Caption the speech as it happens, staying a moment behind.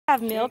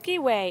Have Milky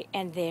Way,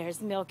 and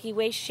there's Milky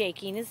Way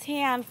shaking his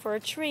hand for a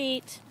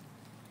treat.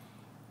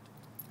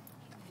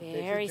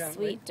 Very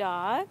sweet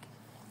dog.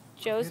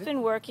 Joe's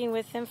been working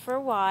with him for a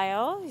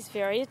while. He's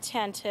very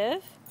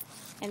attentive.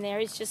 And there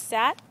he's just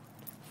sat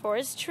for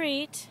his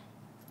treat.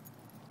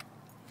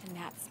 And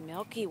that's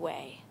Milky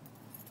Way.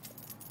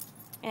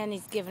 And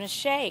he's given a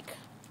shake.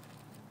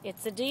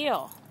 It's a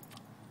deal.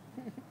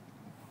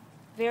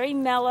 Very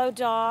mellow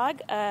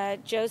dog.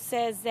 Joe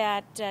says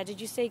that, did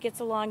you say he gets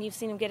along, you've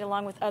seen him get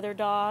along with other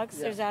dogs?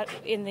 Yes. There's that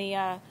in the...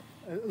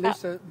 At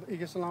least he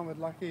gets along with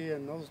Lucky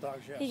and those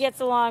dogs, yes. He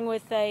gets along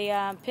with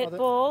a pit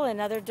bull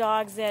and other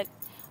dogs that,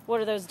 what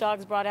are those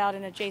dogs brought out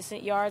in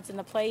adjacent yards in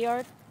the play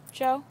yard,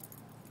 Joe?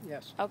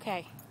 Yes.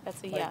 Okay,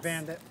 that's a like yes.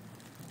 Bandit.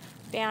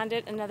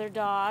 Bandit, another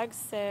dog,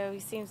 so he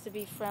seems to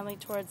be friendly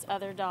towards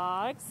other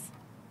dogs.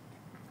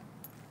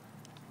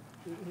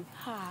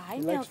 Hi,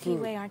 Milky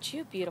Way, aren't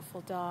you a beautiful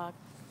dog?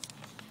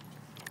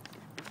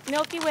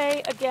 Milky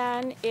Way,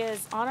 again,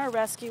 is on our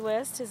rescue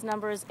list. His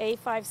number is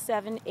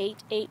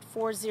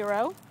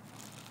A578840.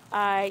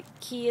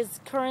 He is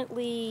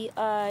currently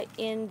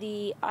in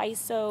the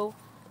ISO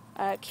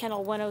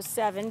Kennel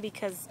 107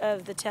 because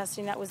of the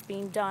testing that was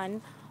being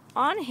done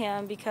on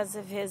him because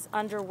of his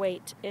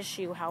underweight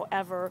issue.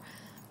 However,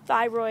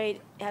 thyroid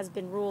has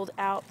been ruled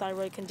out,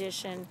 thyroid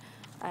condition.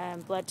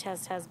 Blood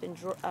test has been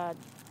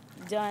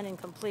done and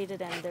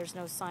completed, and there's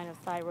no sign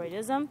of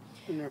thyroidism.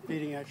 And they're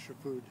feeding extra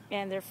food.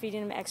 And they're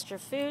feeding him extra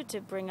food to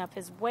bring up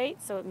his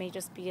weight, so it may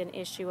just be an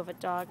issue of a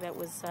dog that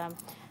was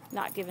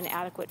not given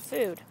adequate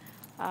food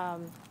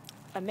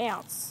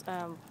amounts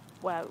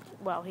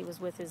while he was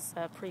with his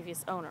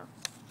previous owner.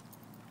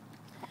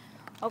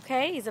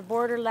 Okay, he's a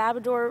border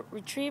Labrador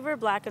Retriever,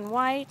 black and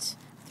white,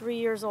 3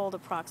 years old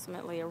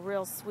approximately, a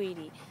real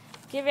sweetie.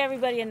 Give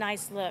everybody a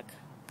nice look.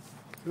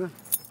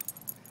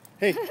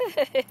 Hey.